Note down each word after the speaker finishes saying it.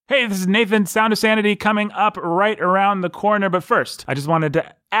Hey, this is Nathan, Sound of Sanity, coming up right around the corner. But first, I just wanted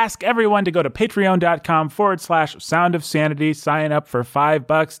to ask everyone to go to patreon.com/Sound of Sanity. Sign up for $5,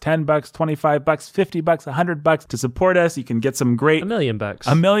 $10, $25, $50, $100 to support us. You can get some great... $1 million.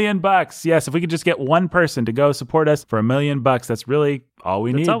 $1 million. Yes, if we could just get one person to go support us for $1 million, that's really all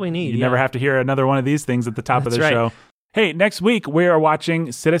we need. That's all we need, You never have to hear another one of these things at the top of the show. Hey, next week we are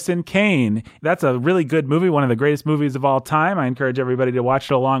watching Citizen Kane. That's a really good movie, one of the greatest movies of all time. I encourage everybody to watch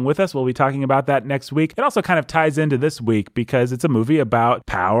it along with us. We'll be talking about that next week. It also kind of ties into this week because it's a movie about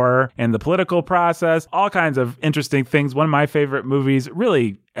power and the political process, all kinds of interesting things. One of my favorite movies,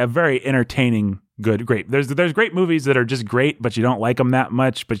 really a very entertaining great. There's great movies that are just great, but you don't like them that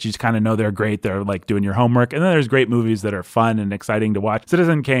much, but you just kind of know they're great. They're like doing your homework. And then there's great movies that are fun and exciting to watch.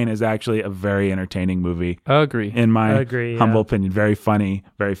 Citizen Kane is actually a very entertaining movie. Agree. In my humble opinion. Very funny,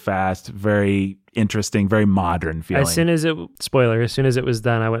 very fast, very interesting, very modern feeling. As soon as it was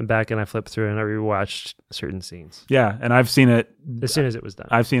done, I went back and I flipped through and I rewatched certain scenes. Yeah, and I've seen it as soon as it was done.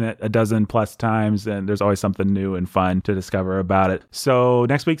 I've seen it a dozen plus times, and there's always something new and fun to discover about it. So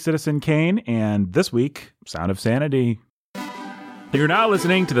next week, Citizen Kane, and this week, Sound of Sanity. You're now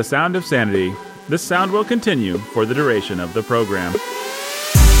listening to the Sound of Sanity. This sound will continue for the duration of the program.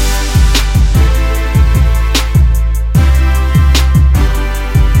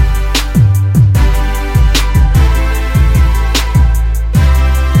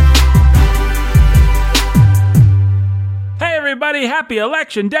 Everybody, happy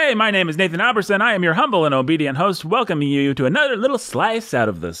election day. My name is Nathan Alberson. I am your humble and obedient host, welcoming you to another little slice out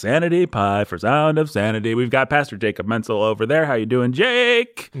of the Sanity Pie for Sound of Sanity. We've got Pastor Jacob Menzel over there. How you doing,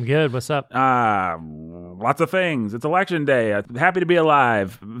 Jake? I'm good. What's up? Lots of things. It's election day. I'm happy to be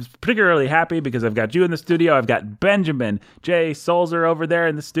alive. Particularly happy because I've got you in the studio. I've got Benjamin J. Solzer over there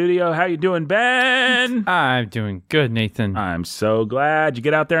in the studio. How you doing, Ben? I'm doing good, Nathan. I'm so glad. You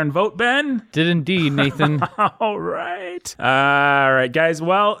get out there and vote, Ben? Did indeed, Nathan. All right. All right, guys.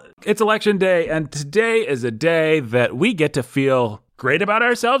 Well, it's election day, and today is a day that we get to feel great about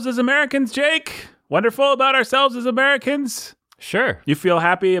ourselves as Americans, Jake. Wonderful about ourselves as Americans. Sure. You feel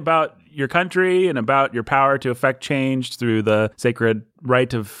happy about your country and about your power to affect change through the sacred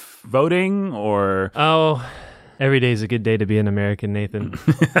right of voting, or... Oh, every day is a good day to be an American, Nathan.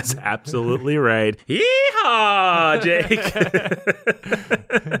 That's absolutely right. Yeehaw, Jake.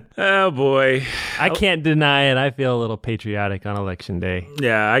 Oh, boy. I can't deny it. I feel a little patriotic on Election Day.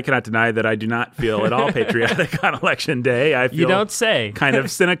 Yeah, I cannot deny that I do not feel at all patriotic on Election Day. I feel you don't say. Kind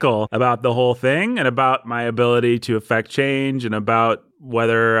of cynical about the whole thing and about my ability to affect change and about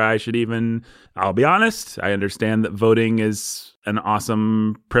whether I should even... I'll be honest, I understand that voting is an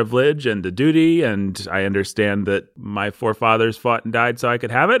awesome privilege and a duty, and I understand that my forefathers fought and died so I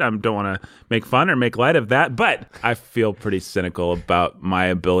could have it. I don't want to make fun or make light of that, but I feel pretty cynical about my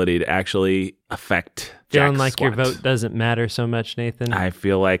ability to actually affect Feeling like your vote doesn't matter so much, Nathan? I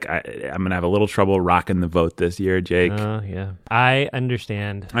feel like I'm going to have a little trouble rocking the vote this year, Jake. Oh, yeah. I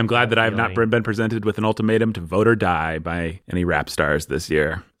understand. I'm glad that I have not been presented with an ultimatum to vote or die by any rap stars this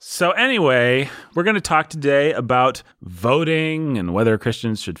year. So anyway, we're going to talk today about voting and whether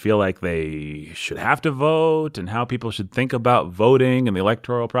Christians should feel like they should have to vote and how people should think about voting and the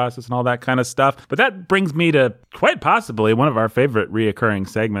electoral process and all that kind of stuff. But that brings me to quite possibly one of our favorite reoccurring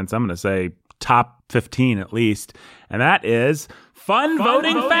segments. I'm going to say top 15 at least, and that is Fun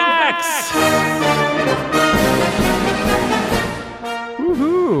Voting Facts!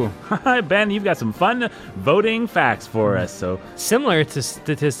 Woohoo! Hi, Ben, you've got some fun voting facts for us. So similar to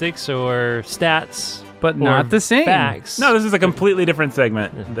statistics or stats, but not the same. Facts. No, this is a completely different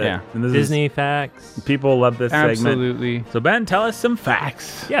segment. And this Disney facts. People love this segment. Absolutely. So, Ben, tell us some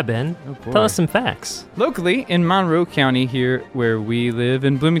facts. Yeah, Ben. Tell us some facts. Locally, in Monroe County, here where we live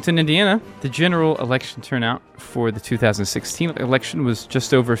in Bloomington, Indiana, the general election turnout for the 2016 election was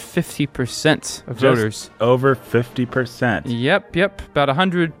just over 50% of voters. Over 50%. Yep. About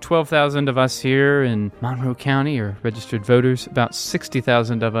 112,000 of us here in Monroe County are registered voters. About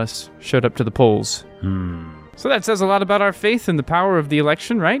 60,000 of us showed up to the polls. So that says a lot about our faith in the power of the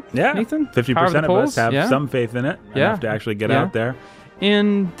election, right? Yeah, Nathan? 50% of us have some faith in it. Enough to actually get out there.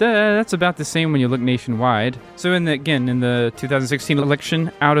 And that's about the same when you look nationwide. So in the 2016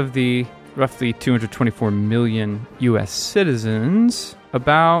 election, out of the roughly 224 million U.S. citizens,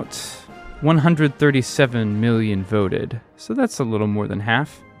 about 137 million voted. So that's a little more than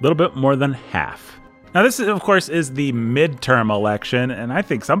half. A little bit more than half. Now, this, of course, is the midterm election, and I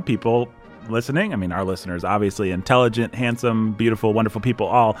think some people listening. I mean, our listeners, obviously intelligent, handsome, beautiful, wonderful people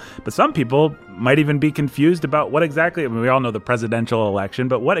all. But some people might even be confused about what exactly, I mean, we all know the presidential election,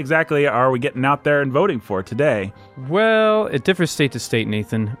 but what exactly are we getting out there and voting for today? Well, it differs state to state,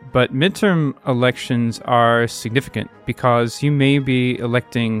 Nathan, but midterm elections are significant because you may be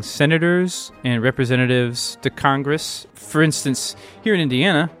electing senators and representatives to Congress. For instance, here in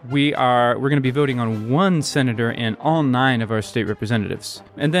Indiana, we're going to be voting on one senator and all 9 of our state representatives.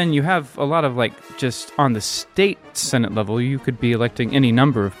 And then you have a lot of just on the state Senate level, you could be electing any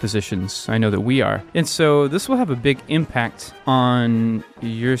number of positions. I know that we are. And so this will have a big impact on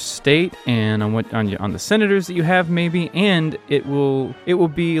your state and on the senators that you have maybe, and it will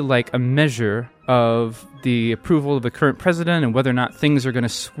be like a measure of the approval of the current president and whether or not things are going to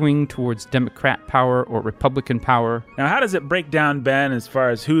swing towards Democrat power or Republican power. Now, how does it break down, Ben, as far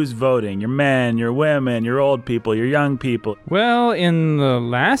as who's voting? Your men, your women, your old people, your young people? Well, in the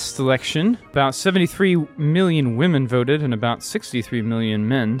last election, about 73 million women voted and about 63 million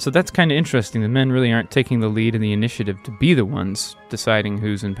men. So that's kind of interesting. The men really aren't taking the lead in the initiative to be the ones deciding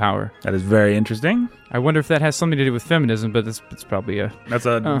who's in power. That is very interesting. I wonder if that has something to do with feminism, but it's probably That's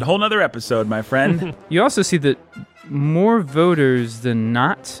a whole nother episode, my friend. You also see that more voters than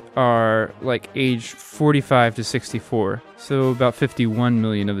not are age 45 to 64. So about 51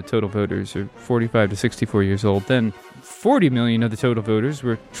 million of the total voters are 45 to 64 years old. Then 40 million of the total voters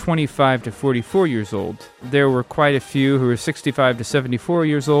were 25 to 44 years old. There were quite a few who were 65 to 74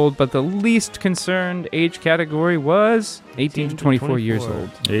 years old, but the least concerned age category was 18 to 24 years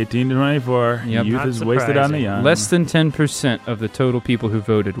old. 18 to 24. Yep. Youth is wasted on the young. Less than 10% of the total people who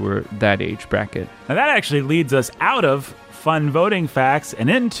voted were that age bracket. Now that actually leads us out of fun voting facts and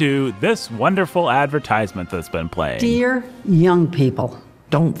into this wonderful advertisement that's been playing. Dear young people,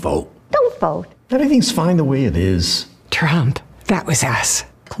 don't vote. Don't vote. Everything's fine the way it is. Trump, that was us.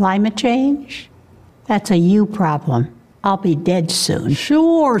 Climate change? That's a you problem. I'll be dead soon.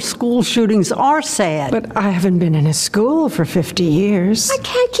 Sure, school shootings are sad. But I haven't been in a school for 50 years. I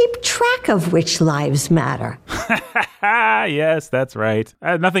can't keep track of which lives matter. Yes, that's right.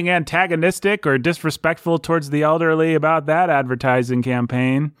 Nothing antagonistic or disrespectful towards the elderly about that advertising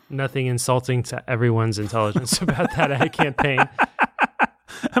campaign. Nothing insulting to everyone's intelligence about that ad campaign.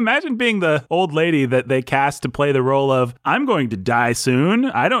 Imagine being the old lady that they cast to play the role of, I'm going to die soon.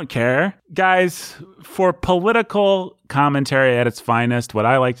 I don't care. Guys, for political commentary at its finest, what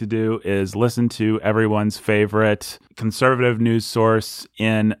I like to do is listen to everyone's favorite conservative news source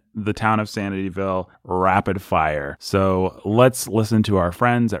in the town of Sanityville, Rapid Fire. So let's listen to our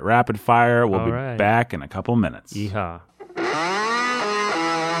friends at Rapid Fire. We'll be back in a couple minutes. Yeehaw.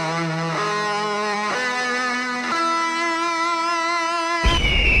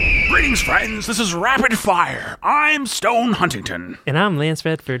 Greetings, friends. This is Rapid Fire. I'm Stone Huntington. And I'm Lance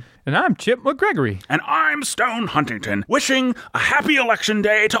Redford. And I'm Chip McGregory. And I'm Stone Huntington, wishing a happy election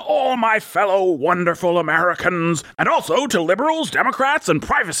day to all my fellow wonderful Americans, and also to liberals, Democrats, and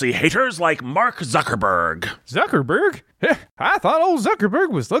privacy haters like Mark Zuckerberg. Zuckerberg? I thought old Zuckerberg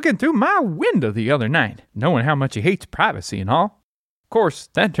was looking through my window the other night, knowing how much he hates privacy and all. Of course,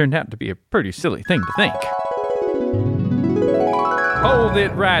 that turned out to be a pretty silly thing to think. Hold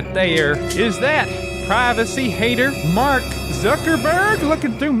it right there. Is that privacy hater Mark Zuckerberg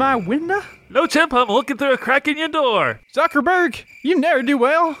looking through my window? No, Chip, I'm looking through a crack in your door. Zuckerberg, you never do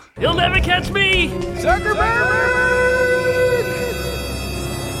well. You'll never catch me. Zuckerberg!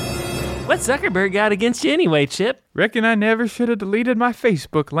 What's Zuckerberg got against you anyway, Chip? Reckon I never should have deleted my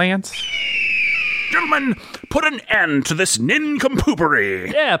Facebook, Lance. Gentlemen, put an end to this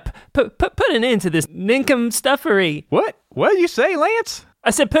nincompoopery. Yeah, put an end to this nincomstuffery. What? What did you say, Lance?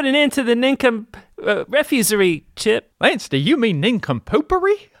 I said put an end to the refusery, Chip. Lance, do you mean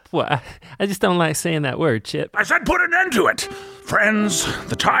nincompopery? Well, I just don't like saying that word, Chip. I said put an end to it. Friends,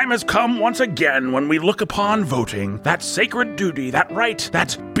 the time has come once again when we look upon voting, that sacred duty, that right,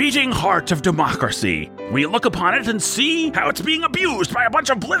 that beating heart of democracy. We look upon it and see how it's being abused by a bunch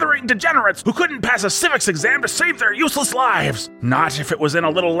of blithering degenerates who couldn't pass a civics exam to save their useless lives. Not if it was in a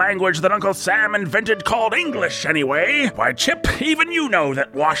little language that Uncle Sam invented called English, anyway. Why, Chip, even you know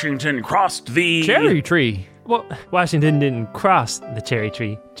that Washington crossed the... cherry tree. Well, Washington didn't cross the cherry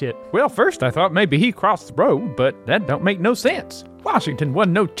tree, Chip. Well, first I thought maybe he crossed the road, but that don't make no sense. Washington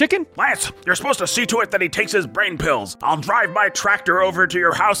wasn't no chicken. Lance, you're supposed to see to it that he takes his brain pills. I'll drive my tractor over to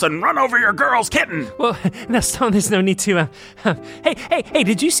your house and run over your girl's kitten. Well, now, Stone, there's no need to... Hey,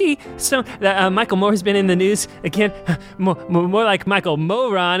 did you see, Stone, that Michael Moore has been in the news again? More like Michael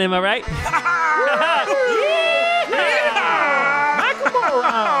Moron, am I right? Michael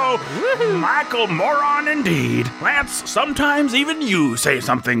Moron! Michael Moron indeed. Lance, sometimes even you say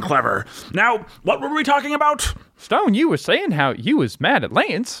something clever. Now, what were we talking about? Stone, you were saying how you was mad at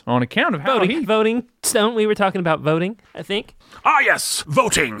Lance on account of how Voting. Stone, we were talking about voting, I think. Ah, yes,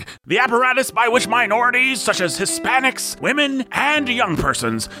 voting. The apparatus by which minorities such as Hispanics, women, and young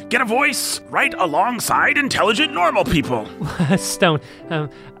persons get a voice right alongside intelligent normal people. Stone, are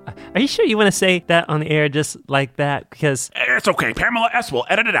you sure you want to say that on the air just like that? Because it's okay. Pamela S. will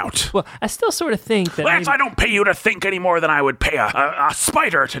edit it out. Well, I still sort of think that... Lance, I don't pay you to think any more than I would pay a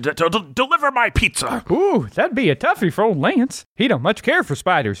spider to deliver my pizza. Ooh, that'd be a toughie for old Lance. He don't much care for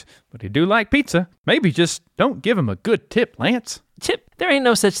spiders, but he do like pizza. Maybe just don't give him a good tip, Lance. Chip, there ain't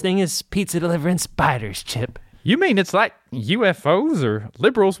no such thing as pizza delivering spiders, Chip. You mean it's like UFOs or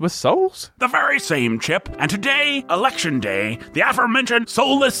liberals with souls? The very same, Chip. And today, Election Day, the aforementioned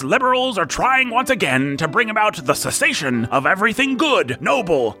soulless liberals are trying once again to bring about the cessation of everything good,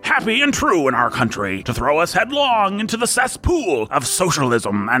 noble, happy, and true in our country, to throw us headlong into the cesspool of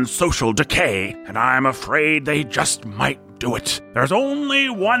socialism and social decay. And I'm afraid they just might do it. There's only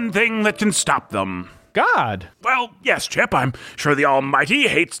one thing that can stop them. God. Well, yes, Chip, I'm sure the Almighty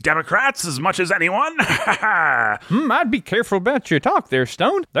hates Democrats as much as anyone. I'd be careful about your talk there,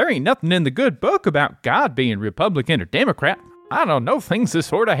 Stone. There ain't nothing in the good book about God being Republican or Democrat. I don't know, things is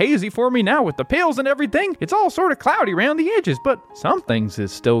sort of hazy for me now with the pills and everything. It's all sort of cloudy around the edges, but some things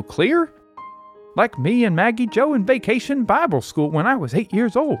is still clear. Like me and Maggie Joe in Vacation Bible School when I was 8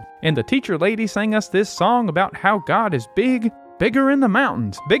 years old. And the teacher lady sang us this song about how God is big, bigger in the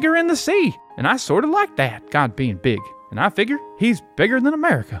mountains, bigger in the sea. And I sort of like that, God being big. And I figure he's bigger than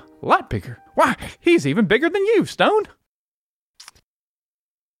America. A lot bigger. Why, he's even bigger than you, Stone.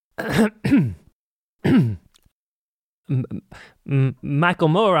 Michael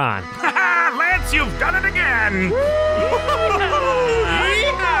Moron. Lance, you've done it again.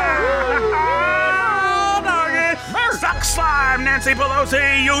 Suck slime, Nancy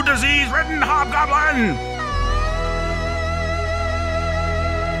Pelosi, you disease-ridden hobgoblin.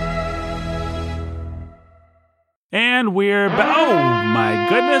 And we're oh my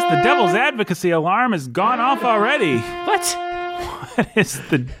goodness, the devil's advocacy alarm has gone off already. What? What is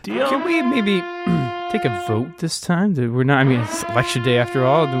the deal? Can we maybe take a vote this time? We're not, I mean, it's election day after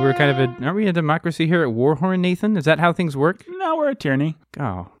all. We're kind of aren't we a democracy here at Warhorn, Nathan? Is that how things work? No, we're a tyranny.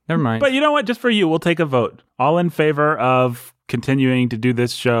 Oh, never mind. But you know what? Just for you, we'll take a vote. All in favor of continuing to do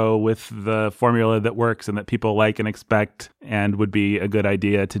this show with the formula that works and that people like and expect and would be a good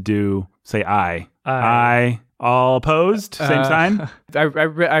idea to do, say aye. Aye. All opposed? Same sign?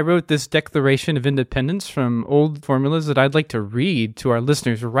 I wrote this Declaration of Independence from old formulas that I'd like to read to our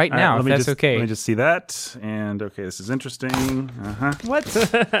listeners right now, if that's okay. Let me just see that. And okay, this is interesting. What?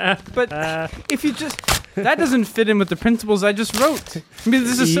 But if you just... That doesn't fit in with the principles I just wrote. I mean,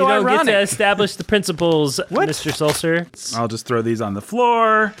 this is so ironic. You don't get to establish the principles, What? Mr. Sulcer. I'll just throw these on the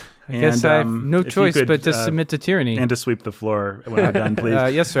floor. I guess I have no choice but to submit to tyranny. And to sweep the floor when I'm done,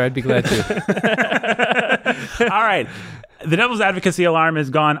 please. Yes, sir. I'd be glad to. All right. The devil's advocacy alarm has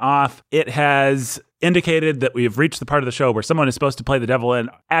gone off. It has indicated that we have reached the part of the show where someone is supposed to play the devil and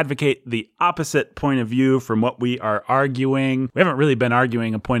advocate the opposite point of view from what we are arguing. We haven't really been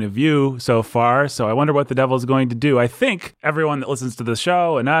arguing a point of view so far, so I wonder what the devil is going to do. I think everyone that listens to the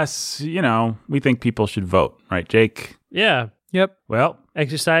show and us, you know, we think people should vote. Right, Jake? Yeah. Yep. Well,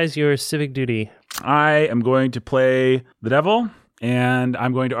 exercise your civic duty. I am going to play the devil, and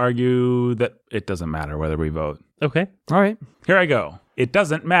I'm going to argue that it doesn't matter whether we vote. Okay. All right. Here I go. It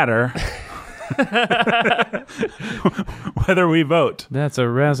doesn't matter whether we vote. That's a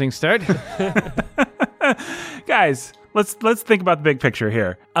rousing start. Guys, let's think about the big picture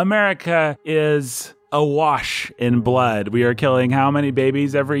here. America is awash in blood. We are killing how many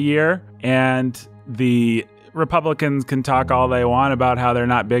babies every year? And the Republicans can talk all they want about how they're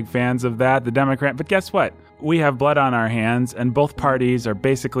not big fans of that, the Democrat, but guess what? We have blood on our hands, and both parties are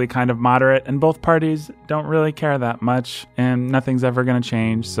basically kind of moderate, and both parties don't really care that much, and nothing's ever going to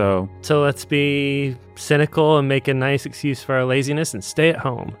change, so let's be cynical and make a nice excuse for our laziness and stay at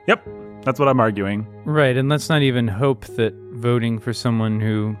home. Yep, that's what I'm arguing. Right, and let's not even hope that voting for someone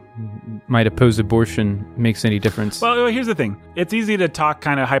who might oppose abortion makes any difference. Well, here's the thing. It's easy to talk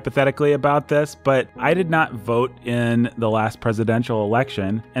kind of hypothetically about this, but I did not vote in the last presidential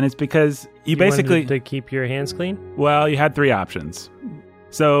election, and it's because you basically wanted to keep your hands clean? Well, you had three options.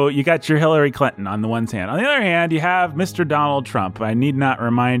 So you got your Hillary Clinton on the one hand. On the other hand, you have Mr. Donald Trump. I need not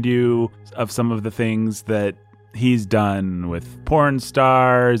remind you of some of the things that he's done with porn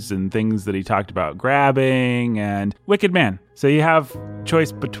stars and things that he talked about grabbing and Wicked Man. So you have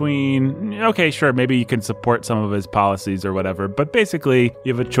choice between, okay, sure, maybe you can support some of his policies or whatever, but basically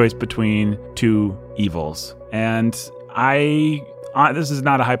you have a choice between two evils. And this is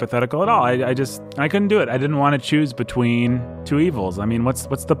not a hypothetical at all. I couldn't do it. I didn't want to choose between two evils. I mean, what's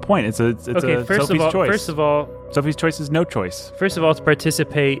the point? It's Sophie's choice. First of all, Sophie's choice is no choice. First of all, to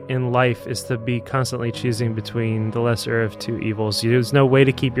participate in life is to be constantly choosing between the lesser of two evils. There's no way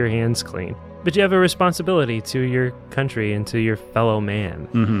to keep your hands clean. But you have a responsibility to your country and to your fellow man.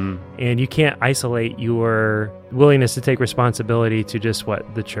 Mm-hmm. And you can't isolate your willingness to take responsibility to just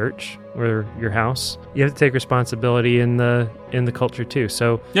the church or your house. You have to take responsibility in the culture too.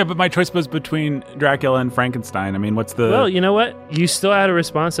 So yeah, but my choice was between Dracula and Frankenstein. I mean, Well, you know what? You still had a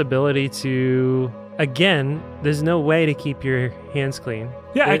responsibility to. Again, there's no way to keep your hands clean.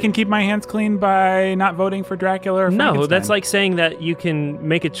 Yeah, I can keep my hands clean by not voting for Dracula or Frankenstein. No, that's like saying that you can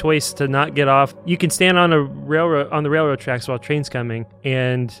make a choice to not get off. You can stand on the railroad tracks while train's coming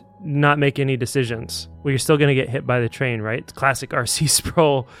and not make any decisions. Well, you're still going to get hit by the train, right? It's classic R.C.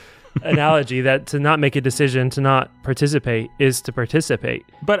 Sproul analogy that to not make a decision, to not participate, is to participate.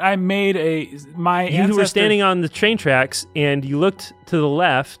 But I made You were standing on the train tracks and you looked to the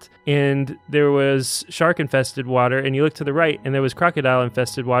left and there was shark-infested water, and you looked to the right and there was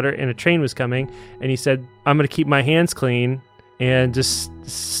crocodile-infested water, and a train was coming, and you said, I'm going to keep my hands clean and just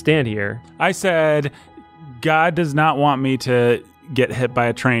stand here. I said, God does not want me to get hit by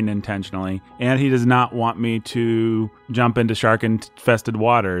a train intentionally, and he does not want me to jump into shark-infested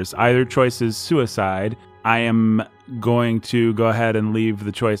waters. Either choice is suicide. I am going to go ahead and leave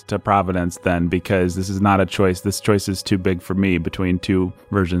the choice to Providence then, because this is not a choice. This choice is too big for me between two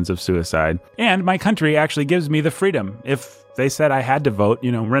versions of suicide. And my country actually gives me the freedom. If they said I had to vote,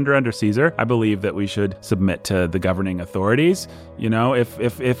 render under Caesar, I believe that we should submit to the governing authorities.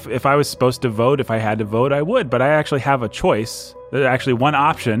 If I was supposed to vote, if I had to vote, I would. But I actually have a choice. There's actually one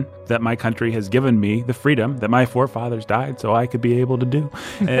option that my country has given me, the freedom that my forefathers died so I could be able to do,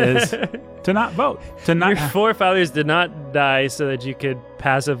 is to not vote. Your forefathers did not die so that you could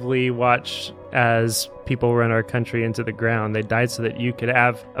passively watch as people run our country into the ground. They died so that you could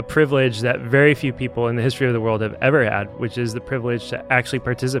have a privilege that very few people in the history of the world have ever had, which is the privilege to actually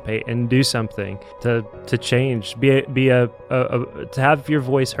participate and do something to change, to have your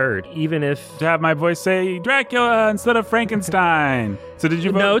voice heard, even if to have my voice say Dracula instead of Frankenstein. So did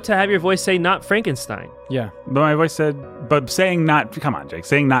you vote? No, to have your voice say not Frankenstein. Yeah, but my voice said, but saying not. Come on, Jake.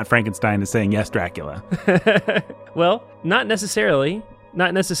 Saying not Frankenstein is saying yes, Dracula. Well, not necessarily.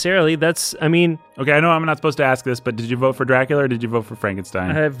 Not necessarily. Okay, I know I'm not supposed to ask this, but did you vote for Dracula or did you vote for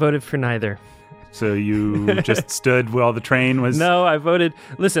Frankenstein? I voted for neither. So you just stood while the train was... No, I voted...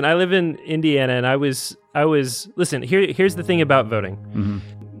 Listen, I live in Indiana, and I was... Listen, here's the thing about voting.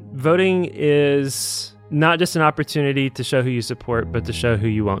 Mm-hmm. Voting is not just an opportunity to show who you support, but to show who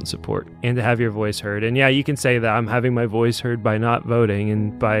you won't support and to have your voice heard. And yeah, you can say that I'm having my voice heard by not voting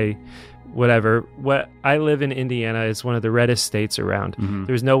and by... whatever. I live in Indiana. It's one of the reddest states around. Mm-hmm.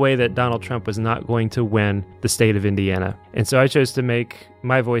 There's no way that Donald Trump was not going to win the state of Indiana. And so I chose to make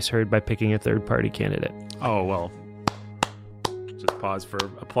my voice heard by picking a third-party candidate. Oh, well. Just pause for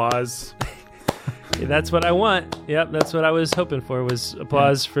applause. That's what I want. Yep, that's what I was hoping for, was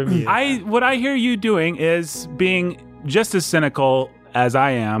applause from you. What I hear you doing is being just as cynical as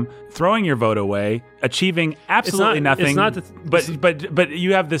I am, throwing your vote away, achieving absolutely nothing. But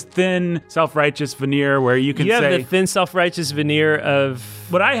you have this thin, self-righteous veneer where you can say... You have the thin, self-righteous veneer of...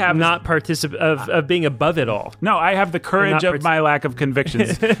 What I have not of being above it all. No, I have the courage of my lack of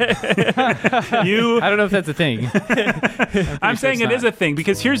convictions. I don't know if that's a thing. I'm saying it is a thing,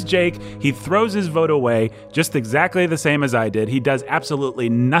 because here's Jake. He throws his vote away just exactly the same as I did. He does absolutely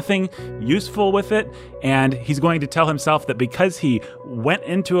nothing useful with it, and he's going to tell himself that because he went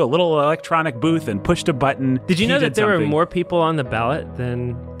into a little electronic booth and pushed a button. Did you know that there were more people on the ballot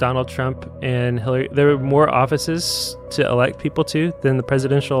than Donald Trump and Hillary? There were more offices to elect people to than the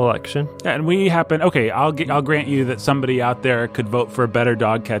presidential election. Yeah, and we happen... Okay, I'll grant you that somebody out there could vote for a better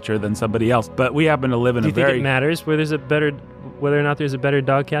dog catcher than somebody else, but we happen to live in Do you think it matters whether or not there's a better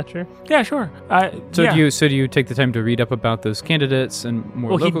dog catcher? Yeah, sure. Do you take the time to read up about those candidates and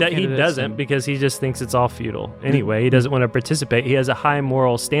more local candidates? He doesn't, because he just thinks it's all futile. Anyway, he doesn't want to participate. He has a high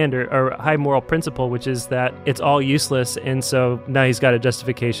moral standard or high moral principle, which is that it's all useless, and so now he's got a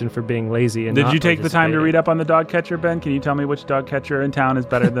justification justification for being lazy. And did you take the time to read up on the dog catcher, Ben? Can you tell me which dog catcher in town is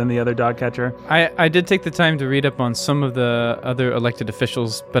better than the other dog catcher? I did take the time to read up on some of the other elected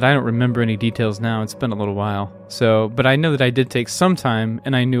officials, but I don't remember any details now. It's been a little while. So, but I know that I did take some time,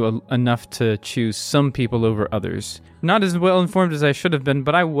 and I knew enough to choose some people over others. Not as well informed as I should have been,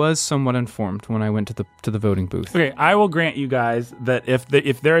 but I was somewhat informed when I went to the voting booth. Okay, I will grant you guys that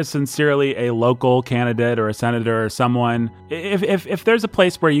if there is sincerely a local candidate or a senator or someone, if there's a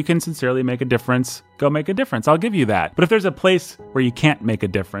place where you can sincerely make a difference, go make a difference. I'll give you that. But if there's a place where you can't make a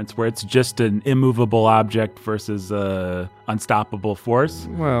difference, where it's just an immovable object versus a unstoppable force,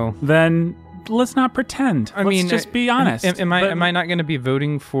 well, then let's not pretend. Let's just be honest. Am I not going to be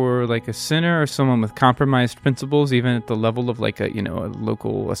voting for like a sinner or someone with compromised principles, even at the level of like a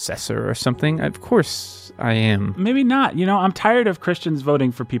local assessor or something? Of course I am. Maybe not. I'm tired of Christians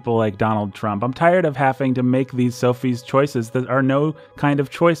voting for people like Donald Trump. I'm tired of having to make these Sophie's choices that are no kind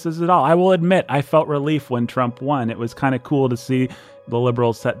of choices at all. I will admit I felt relief when Trump won. It was kind of cool to see the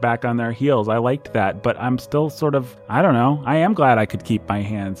liberals set back on their heels. I liked that, but I'm still sort of, I don't know. I am glad I could keep my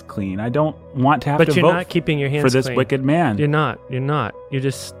hands clean. I don't want to have to vote you're not keeping your hands for this clean. Wicked man. You're not. You're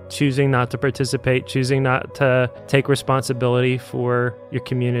just choosing not to participate, choosing not to take responsibility for your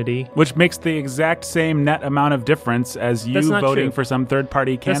community. Which makes the exact same net amount of difference as you voting for some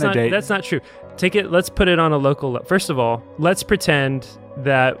third-party candidate. That's not true. Let's put it on a local level. First of all, let's pretend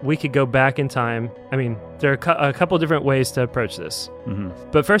that we could go back in time. I mean, there are a couple different ways to approach this. Mm-hmm.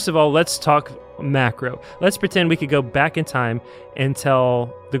 But first of all, let's talk macro. Let's pretend we could go back in time and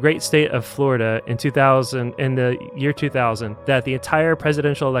tell the great state of Florida in the year 2000, that the entire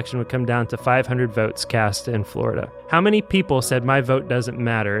presidential election would come down to 500 votes cast in Florida. How many people said my vote doesn't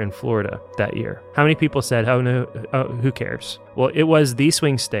matter in Florida that year? How many people said, oh no, who cares? Well, it was the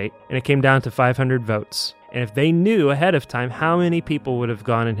swing state, and it came down to 500 votes. And if they knew ahead of time, how many people would have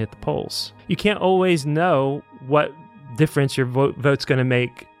gone and hit the polls? You can't always know what difference your vote's going to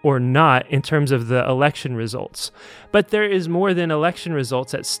make or not in terms of the election results. But there is more than election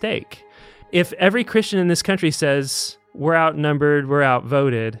results at stake. If every Christian in this country says, we're outnumbered, we're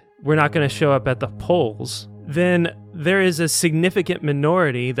outvoted, we're not going to show up at the polls, then there is a significant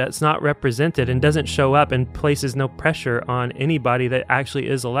minority that's not represented and doesn't show up and places no pressure on anybody that actually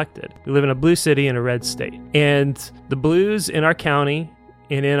is elected. We live in a blue city and a red state. And the blues in our county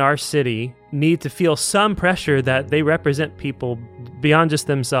and in our city need to feel some pressure that they represent people beyond just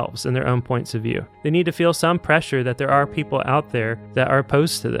themselves and their own points of view. They need to feel some pressure that there are people out there that are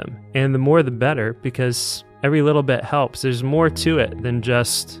opposed to them. And the more the better, because every little bit helps. There's more to it than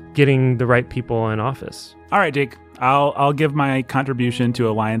just getting the right people in office. All right, Jake. I'll give my contribution to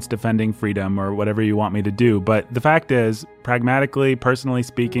Alliance Defending Freedom or whatever you want me to do. But the fact is, pragmatically, personally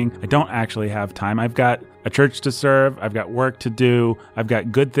speaking, I don't actually have time. I've got a church to serve. I've got work to do. I've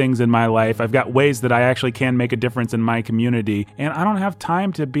got good things in my life. I've got ways that I actually can make a difference in my community. And I don't have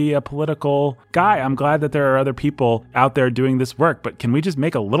time to be a political guy. I'm glad that there are other people out there doing this work. But can we just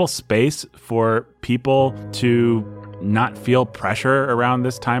make a little space for people to not feel pressure around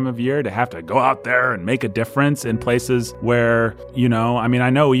this time of year to have to go out there and make a difference in places where, I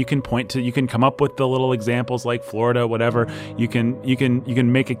know you can come up with the little examples like Florida, whatever. You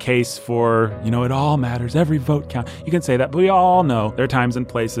can make a case for, it all matters. Every vote counts. You can say that, but we all know there are times and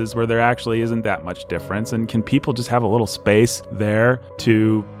places where there actually isn't that much difference. And can people just have a little space there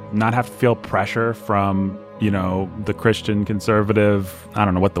to not have to feel pressure from the Christian conservative, I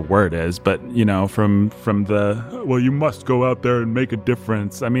don't know what the word is, but, from the, well, you must go out there and make a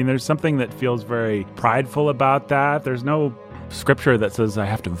difference. I mean, there's something that feels very prideful about that. There's no scripture that says I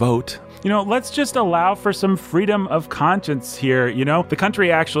have to vote. Let's just allow for some freedom of conscience here. The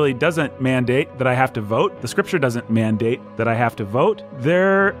country actually doesn't mandate that I have to vote. The scripture doesn't mandate that I have to vote.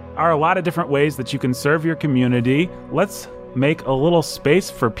 There are a lot of different ways that you can serve your community. Let's make a little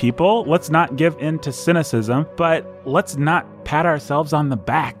space for people. Let's not give in to cynicism, but let's not pat ourselves on the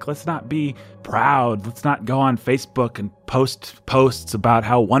back. Let's not be proud. Let's not go on Facebook and post posts about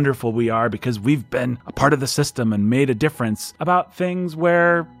how wonderful we are because we've been a part of the system and made a difference about things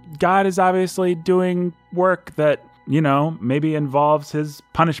where God is obviously doing work that maybe involves his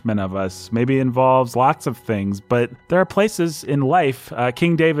punishment of us, maybe involves lots of things, but there are places in life.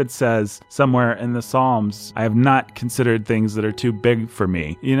 King David says somewhere in the Psalms, I have not considered things that are too big for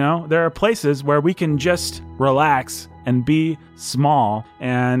me. There are places where we can just relax and be small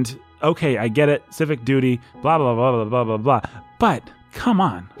and, okay, I get it, civic duty, blah, blah, blah, blah, blah, blah, blah. But come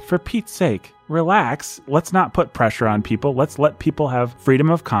on, for Pete's sake, relax. Let's not put pressure on people. Let's let people have freedom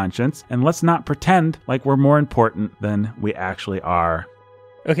of conscience, and let's not pretend like we're more important than we actually are.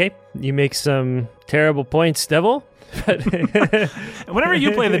 Okay, you make some terrible points, Devil. Whenever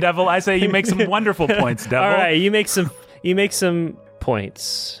you play the devil, I say you make some wonderful points, devil. All right, you make some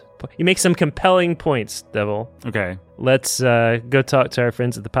points. You make some compelling points, Devil. Okay. Let's go talk to our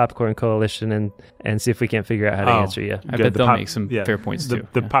friends at the Popcorn Coalition and see if we can't figure out how to answer you. I bet they'll make some fair points too.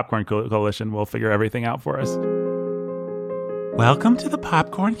 The Popcorn Coalition will figure everything out for us. Welcome to the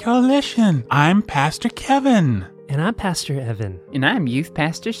Popcorn Coalition. I'm Pastor Kevin. And I'm Pastor Evan. And I'm Youth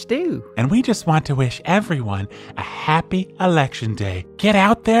Pastor Stu. And we just want to wish everyone a happy Election Day. Get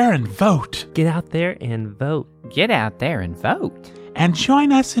out there and vote. Get out there and vote. Get out there and vote. And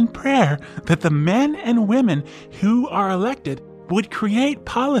join us in prayer that the men and women who are elected would create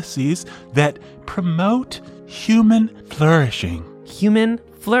policies that promote human flourishing. Human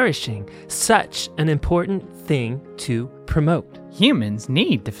flourishing. Such an important thing to promote. Humans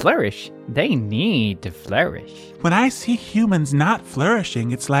need to flourish. They need to flourish. When I see humans not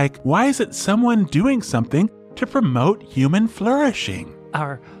flourishing, it's like, why isn't someone doing something to promote human flourishing?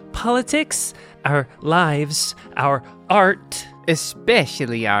 Our politics, our lives, our art.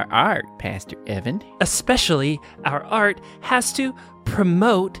 Especially our art, Pastor Evan. Especially our art has to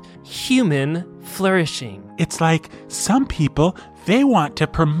promote human flourishing. It's like some people, they want to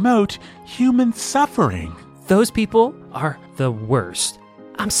promote human suffering. Those people are the worst.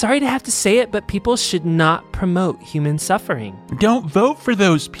 I'm sorry to have to say it, but people should not promote human suffering. Don't vote for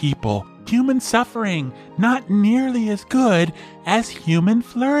those people. Human suffering, not nearly as good as human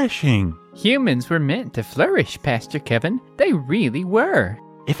flourishing. Humans were meant to flourish, Pastor Kevin. They really were.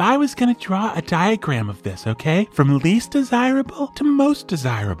 If I was going to draw a diagram of this, okay, from least desirable to most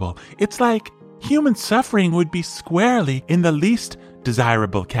desirable, it's like human suffering would be squarely in the least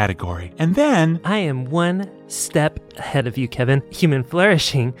desirable category. And then I am one step ahead of you, Kevin. Human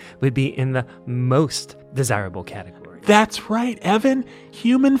flourishing would be in the most desirable category. That's right, Evan.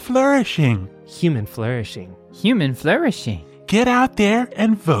 Human flourishing. Human flourishing. Human flourishing. Get out there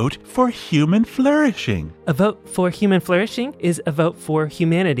and vote for human flourishing. A vote for human flourishing is a vote for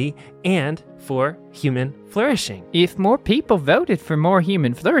humanity and for human flourishing. If more people voted for more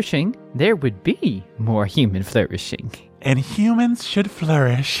human flourishing, there would be more human flourishing. And humans should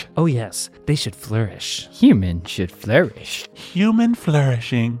flourish. Oh yes, they should flourish. Humans should flourish. Human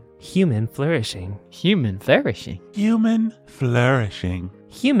flourishing. Human flourishing. Human flourishing. Human flourishing.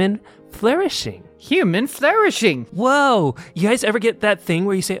 Human flourishing. Human flourishing. Whoa! You guys ever get that thing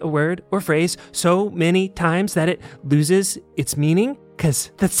where you say a word or phrase so many times that it loses its meaning?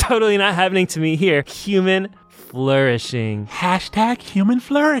 Because that's totally not happening to me here. Human flourishing. Hashtag human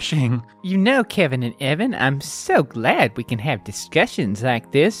flourishing. You know, Kevin and Evan, I'm so glad we can have discussions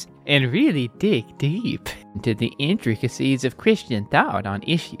like this and really dig deep into the intricacies of Christian thought on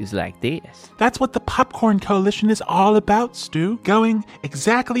issues like this. That's what the Popcorn Coalition is all about, Stu. Going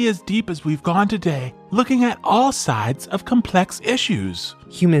exactly as deep as we've gone today, looking at all sides of complex issues.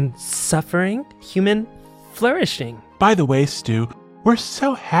 Human suffering, human flourishing. By the way, Stu, we're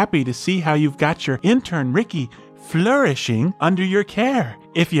so happy to see how you've got your intern, Ricky, flourishing under your care,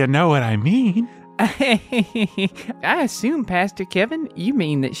 if you know what I mean. I assume, Pastor Kevin, you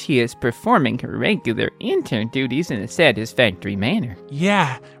mean that she is performing her regular intern duties in a satisfactory manner.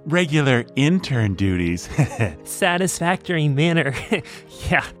 Yeah, regular intern duties. Satisfactory manner.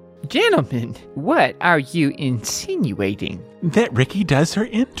 Yeah. Gentlemen, what are you insinuating? That Ricky does her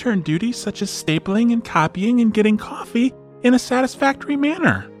intern duties such as stapling and copying and getting coffee in a satisfactory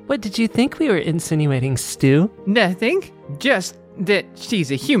manner. What did you think we were insinuating, Stu? Nothing. Just that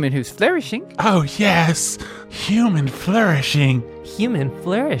she's a human who's flourishing. Oh, yes. Human flourishing. Human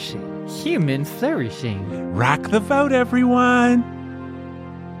flourishing. Human flourishing. Rock the vote, everyone.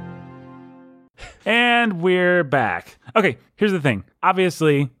 And we're back. Okay, here's the thing.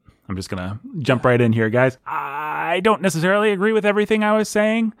 Obviously, I'm just going to jump right in here, guys. I don't necessarily agree with everything I was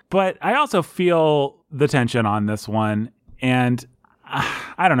saying, but I also feel the tension on this one. And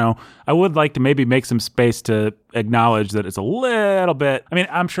I don't know. I would like to maybe make some space to acknowledge that it's a little bit. I mean,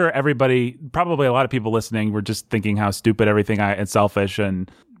 I'm sure everybody, probably a lot of people listening, were just thinking how stupid everything and selfish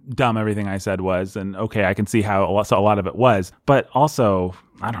and dumb everything I said was. And okay, I can see how a lot of it was. But also,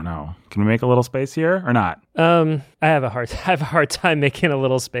 I don't know. Can we make a little space here or not? I have a hard time making a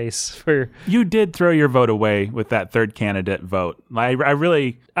little space for. You did throw your vote away with that third candidate vote. I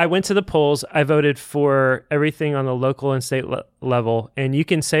went to the polls. I voted for everything on the local and state level, and you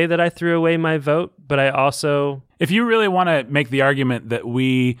can say that I threw away my vote, but I also. If you really want to make the argument that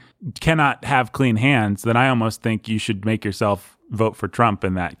we cannot have clean hands, then I almost think you should make yourself vote for Trump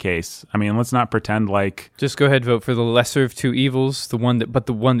in that case. I mean, let's not pretend like just go ahead, vote for the lesser of two evils, the one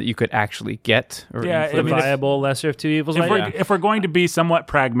that you could actually get. Or the viable lesser of two evils. If we're going to be somewhat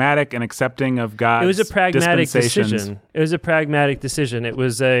pragmatic and accepting of God's it was a pragmatic decision. It was a pragmatic decision. It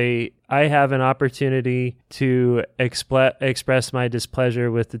was I have an opportunity to express my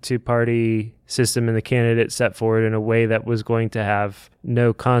displeasure with the two-party system and the candidate set forward in a way that was going to have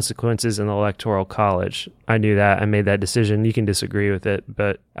no consequences in the Electoral College. I knew that. I made that decision. You can disagree with it,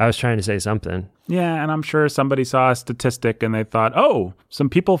 but I was trying to say something. Yeah, and I'm sure somebody saw a statistic and they thought, oh, some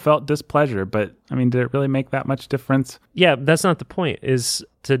people felt displeasure, but I mean, did it really make that much difference? Yeah, that's not the point, is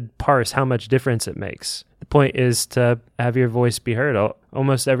to parse how much difference it makes. The point is to have your voice be heard.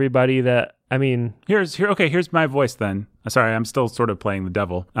 Almost everybody that, I mean... Here's my voice then. Sorry, I'm still sort of playing the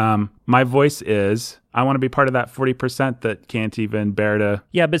devil. My voice is, I want to be part of that 40% that can't even bear to...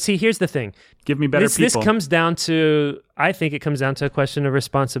 Yeah, but see, here's the thing. Give me better people. This comes down to, I think it comes down to a question of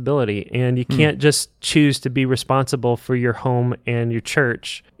responsibility. And you can't just choose to be responsible for your home and your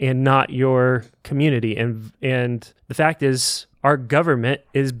church and not your community. And the fact is, our government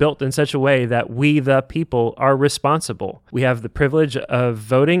is built in such a way that we, the people, are responsible. We have the privilege of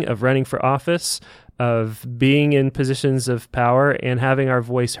voting, of running for office, of being in positions of power and having our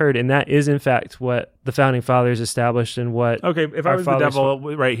voice heard. And that is, in fact, what the Founding Fathers established and what... Okay, if I was the devil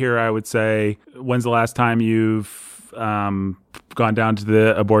right here, I would say, when's the last time you've gone down to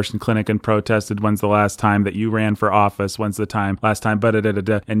the abortion clinic and protested? When's the last time that you ran for office? When's the last time?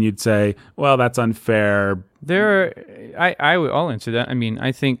 And you'd say, well, that's unfair. I'll answer that. I mean,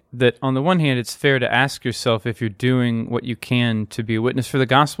 I think that on the one hand, it's fair to ask yourself if you're doing what you can to be a witness for the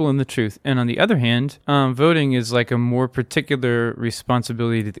gospel and the truth. And on the other hand, voting is like a more particular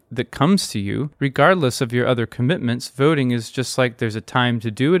responsibility that comes to you. Regardless of your other commitments, voting is just like there's a time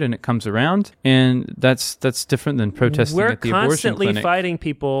to do it and it comes around. And that's different than protesting at the abortion clinic. We're constantly fighting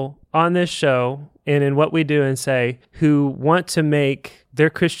people on this show and in what we do and say who want to make their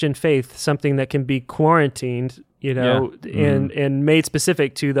Christian faith something that can be quarantined, and made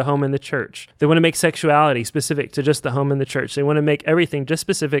specific to the home and the church. They want to make sexuality specific to just the home and the church. They want to make everything just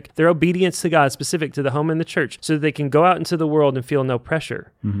specific, their obedience to God specific to the home and the church, so that they can go out into the world and feel no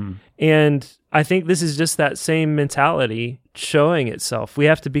pressure. Mm-hmm. And I think this is just that same mentality showing itself. We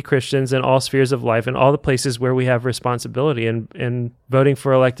have to be Christians in all spheres of life and all the places where we have responsibility, and voting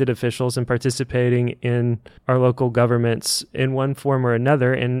for elected officials and participating in our local governments in one form or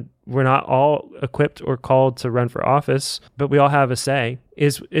another. And we're not all equipped or called to run for office, but we all have a say,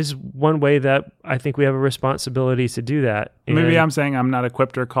 is one way that I think we have a responsibility to do that. And maybe I'm saying I'm not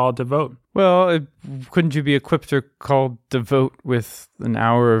equipped or called to vote. Well, couldn't you be equipped or called to vote with an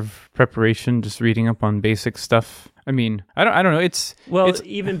hour of preparation, just reading up on basic stuff? I mean, I don't know.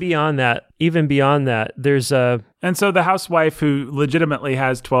 Even beyond that, there's a... And so the housewife who legitimately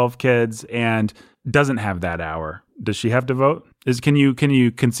has 12 kids and doesn't have that hour, does she have to vote? Can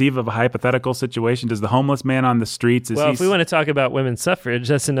you conceive of a hypothetical situation? Does the homeless man on the streets... if we want to talk about women's suffrage,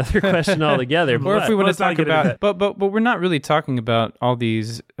 that's another question altogether. Or if we want to talk about... But we're not really talking about all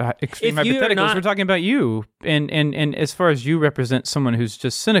these extreme hypotheticals. We're talking about you. And as far as you represent someone who's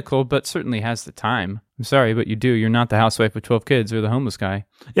just cynical, but certainly has the time. I'm sorry, but you do. You're not the housewife with 12 kids or the homeless guy.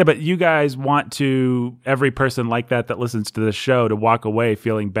 Yeah, but you guys want every person like that listens to this show to walk away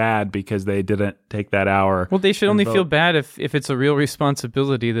feeling bad because they didn't take that hour. Well, they should only feel bad if it's a real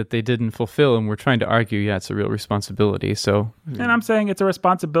responsibility that they didn't fulfill, and we're trying to argue, it's a real responsibility. So, and I'm saying it's a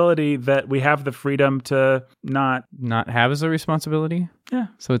responsibility that we have the freedom to not have as a responsibility. Yeah.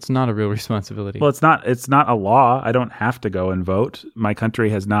 So it's not a real responsibility. Well, it's not a law. I don't have to go and vote. My country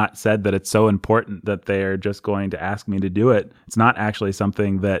has not said that it's so important that they are just going to ask me to do it. It's not actually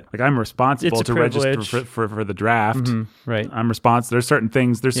something that, I'm responsible to register for the draft. Mm-hmm. Right. I'm responsible. There's certain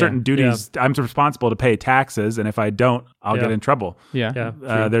things, certain duties. Yeah. I'm responsible to pay taxes, and if I don't, I'll get in trouble. Yeah.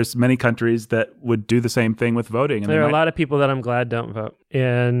 There's many countries that would do the same thing with voting. And there are a lot of people that I'm glad don't vote.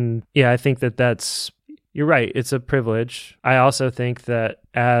 And I think that's... You're right. It's a privilege. I also think that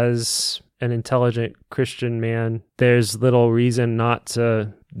as an intelligent Christian man, there's little reason not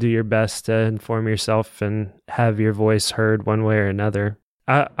to do your best to inform yourself and have your voice heard one way or another.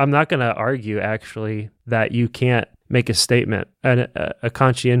 I'm not going to argue, actually, that you can't make a statement, a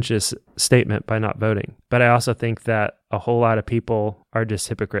conscientious statement by not voting. But I also think that a whole lot of people are just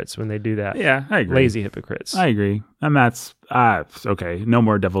hypocrites when they do that. Yeah, I agree. Lazy hypocrites. I agree. And that's okay. No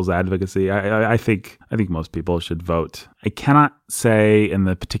more devil's advocacy. I think most people should vote. I cannot say in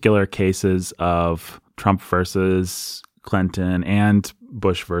the particular cases of Trump versus Clinton and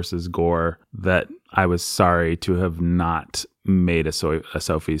Bush versus Gore that I was sorry to have not made a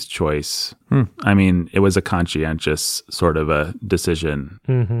Sophie's Choice. I mean, it was a conscientious sort of a decision.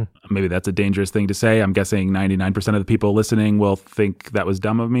 Maybe that's a dangerous thing to say. I'm guessing 99% of the people listening will think that was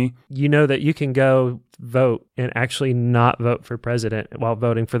dumb of me. You know that you can go vote and actually not vote for president while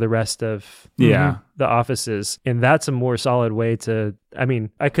voting for the rest of the offices. And that's a more solid way to, I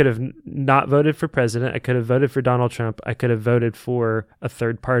mean, I could have not voted for president. I could have voted for Donald Trump. I could have voted for a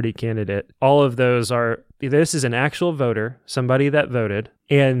third party candidate. All of those are, this is an actual voter, somebody that voted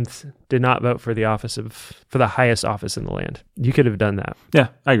and did not vote for the highest office in the land. You could have done that. Yeah,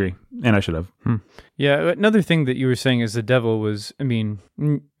 I agree. And I should have. Yeah, another thing that you were saying is the devil was, I mean,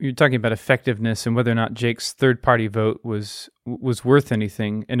 you're talking about effectiveness and whether or not Jake's third-party vote was worth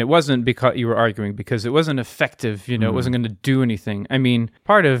anything. And it wasn't because you were arguing because it wasn't effective, it wasn't going to do anything. I mean,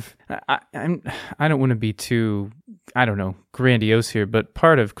 part of, I don't want to be too, grandiose here, but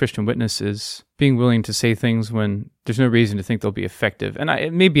part of Christian witness is being willing to say things when there's no reason to think they'll be effective.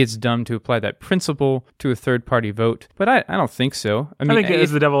 And maybe it's dumb to apply that principle to a third-party vote, but I don't think so. I think it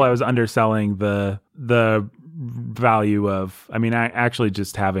is the devil. I was underselling the value of, actually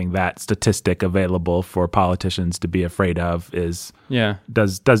just having that statistic available for politicians to be afraid of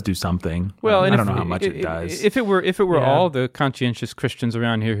does do something. Well, I don't know how much it does. If it were all the conscientious Christians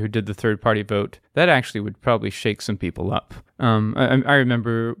around here who did the third party vote, that actually would probably shake some people up. I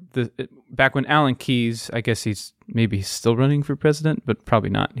remember back when Alan Keyes, I guess he's maybe still running for president, but probably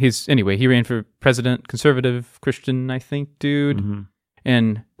not. He ran for president, conservative Christian, I think, dude.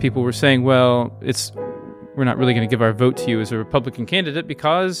 And people were saying, well, we're not really going to give our vote to you as a Republican candidate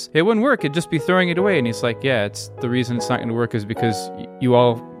because it wouldn't work. It'd just be throwing it away. And he's like, yeah, it's the reason it's not going to work is because you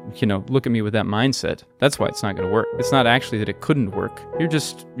all, look at me with that mindset. That's why it's not going to work. It's not actually that it couldn't work.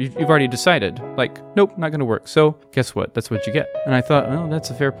 You've already decided, like, nope, not going to work. So guess what? That's what you get. And I thought, well, that's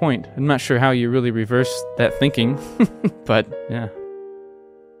a fair point. I'm not sure how you really reverse that thinking, but yeah.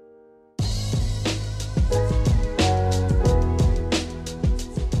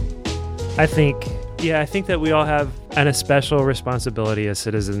 I think that we all have a special responsibility as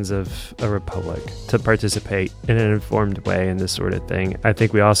citizens of a republic to participate in an informed way in this sort of thing. I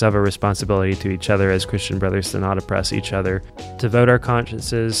think we also have a responsibility to each other as Christian brothers to not oppress each other, to vote our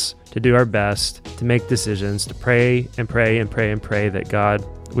consciences, to do our best, to make decisions, to pray and pray and pray and pray that God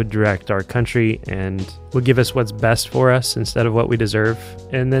would direct our country and would give us what's best for us instead of what we deserve,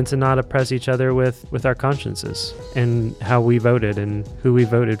 and then to not oppress each other with our consciences and how we voted and who we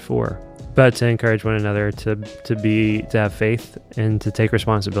voted for. But to encourage one another to have faith and to take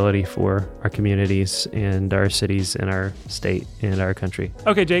responsibility for our communities and our cities and our state and our country.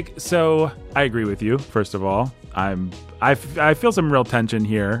 Okay, Jake. So I agree with you. First of all, I feel some real tension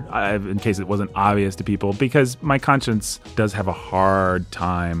here, in case it wasn't obvious to people, because my conscience does have a hard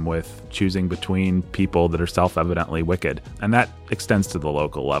time with choosing between people that are self-evidently wicked. And that extends to the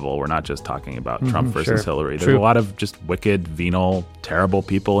local level. We're not just talking about Trump versus Hillary. There's a lot of just wicked, venal, terrible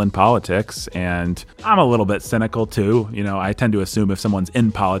people in politics. And I'm a little bit cynical too. I tend to assume if someone's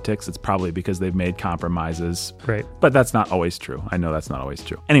in politics, it's probably because they've made compromises. Right. But that's not always true. I know that's not always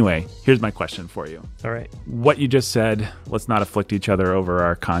true. Anyway, here's my question for you. All right. What you just said, let's not afflict each other over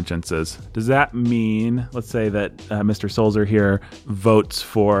our consciences. Does that mean, let's say that Mr. Sulzer here votes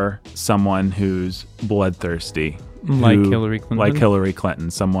for someone who's bloodthirsty? Like Hillary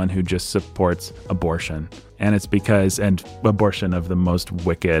Clinton, someone who just supports abortion. And it's and abortion of the most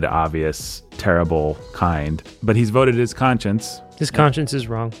wicked, obvious, terrible kind. But he's voted his conscience. His conscience is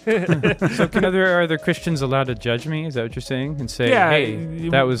wrong. So are other Christians allowed to judge me? Is that what you're saying? And say, hey,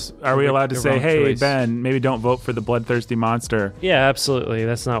 that was... Are we allowed to say, hey, choice. Ben, maybe don't vote for the bloodthirsty monster? Yeah, absolutely.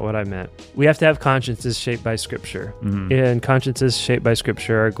 That's not what I meant. We have to have consciences shaped by Scripture. And consciences shaped by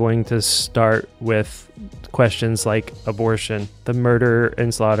Scripture are going to start with questions like abortion, the murder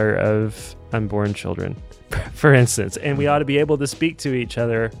and slaughter of unborn children, for instance. And we ought to be able to speak to each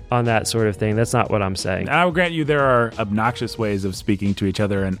other on that sort of thing. That's not what I'm saying. I will grant you there are obnoxious ways of speaking to each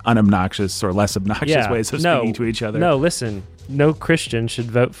other and unobnoxious or less obnoxious ways of speaking to each other. No, listen. No Christian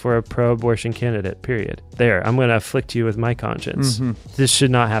should vote for a pro-abortion candidate, period. There, I'm going to afflict you with my conscience. This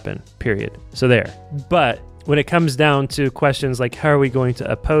should not happen, period. So there. But when it comes down to questions like how are we going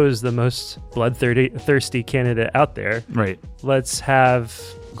to oppose the most bloodthirsty candidate out there, right? Let's have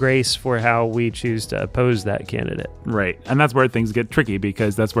grace for how we choose to oppose that candidate. Right. And that's where things get tricky,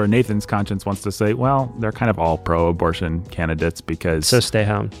 because that's where Nathan's conscience wants to say, well, they're kind of all pro-abortion candidates because... So stay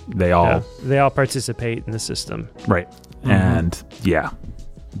home. They all participate in the system. Right. And yeah.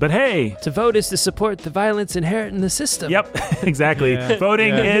 But hey, to vote is to support the violence inherent in the system. Yep, exactly. Yeah.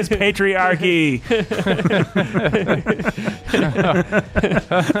 Voting is patriarchy.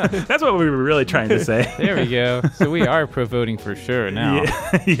 That's what we were really trying to say. There we go. So we are pro-voting for sure now.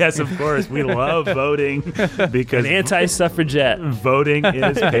 Yeah. Yes, of course. We love voting because an anti-suffragette. Voting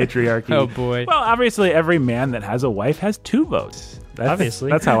is patriarchy. Oh, boy. Well, obviously, every man that has a wife has 2 votes.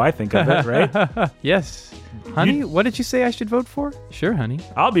 Obviously. That's how I think of it, right? Yes. Honey, what did you say I should vote for? Sure, honey.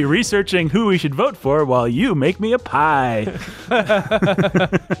 I'll be researching who we should vote for while you make me a pie.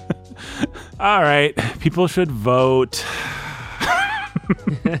 All right. People should vote.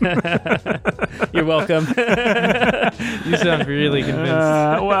 You're welcome. You sound really convinced.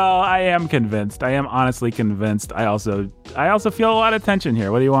 Well, I am convinced. I am honestly convinced. I also feel a lot of tension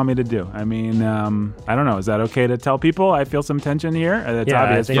here. What do you want me to do? I mean, I don't know. Is that okay to tell people I feel some tension here? It's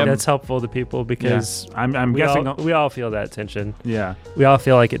obvious. I think that's helpful to people because I'm guessing we all feel that tension. Yeah. We all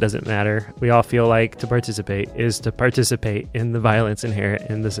feel like it doesn't matter. We all feel like to participate is to participate in the violence inherent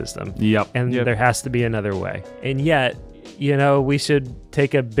in the system. Yep. And there has to be another way. And yet, we should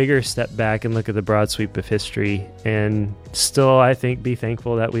take a bigger step back and look at the broad sweep of history and still, I think, be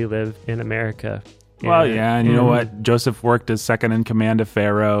thankful that we live in America. Well, yeah, and you know what? Joseph worked as second in command of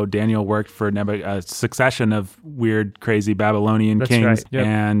Pharaoh. Daniel worked for a succession of weird, crazy Babylonian kings. Right. Yep.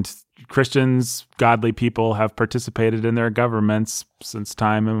 And Christians, godly people, have participated in their governments since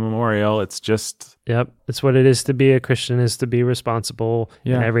time immemorial. It's just... Yep. It's what it is to be a Christian, is to be responsible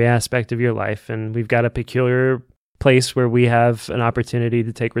in every aspect of your life. And we've got a peculiar place where we have an opportunity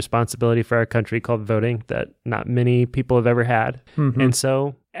to take responsibility for our country called voting that not many people have ever had. Mm-hmm. And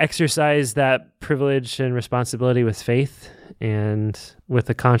so exercise that privilege and responsibility with faith and with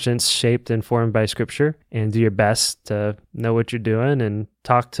a conscience shaped and formed by Scripture, and do your best to know what you're doing and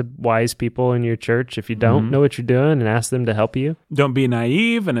talk to wise people in your church if you don't know what you're doing and ask them to help you. Don't be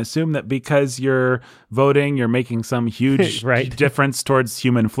naive and assume that because you're voting, you're making some huge difference towards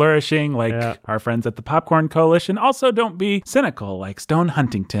human flourishing, like our friends at the Popcorn Coalition. Also, don't be cynical like Stone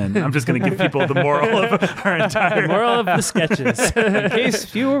Huntington. I'm just going to give people the moral of our entire... The moral of the sketches. In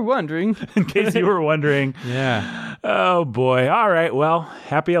case you were wondering. Yeah. Oh, boy. All right. Well,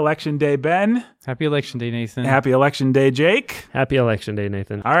 happy Election Day, Ben. Happy Election Day, Nathan. Happy Election Day, Jake. Happy Election Day,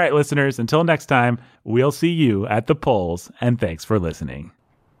 Nathan. All right, listeners, until next time, we'll see you at the polls, and thanks for listening.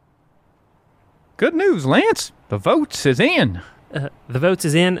 Good news, Lance. The votes is in. The votes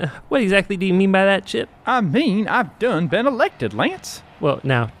is in? What exactly do you mean by that, Chip? I mean, I've done been elected, Lance. Well,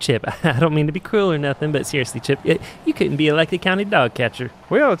 now, Chip, I don't mean to be cruel or nothing, but seriously, Chip, you couldn't be elected county dog catcher.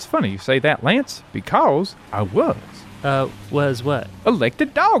 Well, it's funny you say that, Lance, because I was. Was what?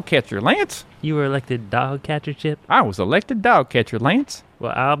 Elected dog catcher, Lance. You were elected dog catcher, Chip? I was elected dog catcher, Lance.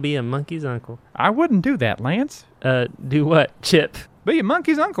 Well, I'll be a monkey's uncle. I wouldn't do that, Lance. Do what, Chip? Be a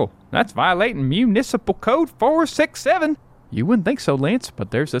monkey's uncle. That's violating Municipal Code 467. You wouldn't think so, Lance,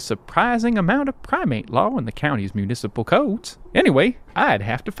 but there's a surprising amount of primate law in the county's municipal codes. Anyway, I'd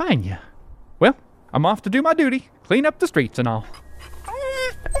have to fine you. Well, I'm off to do my duty, clean up the streets and all.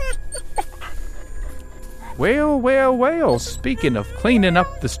 Well, speaking of cleaning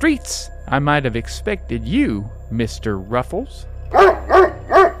up the streets, I might have expected you, Mr. Ruffles.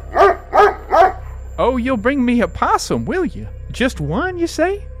 Oh, you'll bring me a possum, will you? Just one, you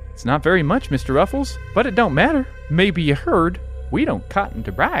say? It's not very much, Mr. Ruffles, but it don't matter. Maybe you heard, we don't cotton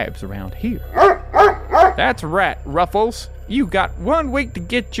to bribes around here. That's right, Ruffles. You got 1 week to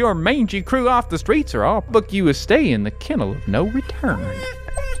get your mangy crew off the streets, or I'll book you a stay in the kennel of no return.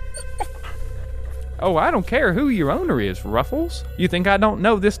 Oh, I don't care who your owner is, Ruffles. You think I don't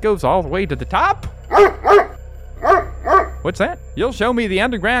know this goes all the way to the top? What's that? You'll show me the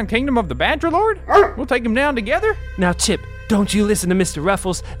underground kingdom of the Badger Lord? We'll take him down together? Now, Chip, don't you listen to Mr.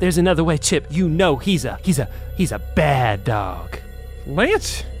 Ruffles. There's another way, Chip. You know he's a bad dog.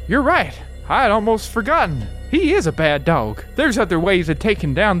 Lance, you're right. I'd almost forgotten. He is a bad dog. There's other ways of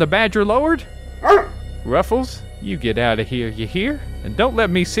taking down the Badger Lord. Ruffles, you get out of here, you hear? And don't let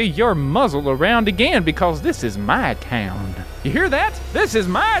me see your muzzle around again, because this is my town. You hear that? This is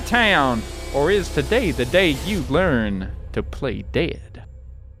my town! Or is today the day you learn to play dead?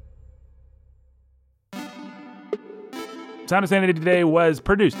 Sound of Sanity today was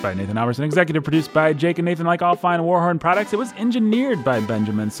produced by Nathan Alberson, executive produced by Jake and Nathan, like all fine Warhorn products. It was engineered by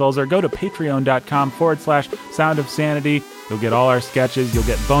Benjamin Sulzer. Go to patreon.com/Sound of Sanity. You'll get all our sketches. You'll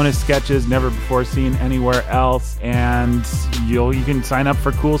get bonus sketches never before seen anywhere else. And you can sign up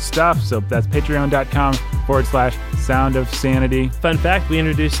for cool stuff. So that's patreon.com/Sound of Sanity. Fun fact, we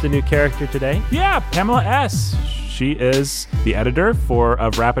introduced a new character today. Yeah, Pamela S. She is the editor of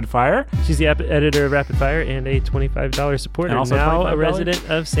Rapid Fire. She's the editor of Rapid Fire and a $25 supporter. And also now a resident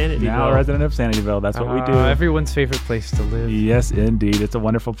of Sanityville. Now a resident of Sanityville. That's what we do. Everyone's favorite place to live. Yes, indeed. It's a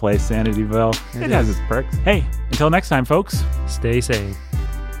wonderful place, Sanityville. It has its perks. Hey, until next time, folks. Stay sane.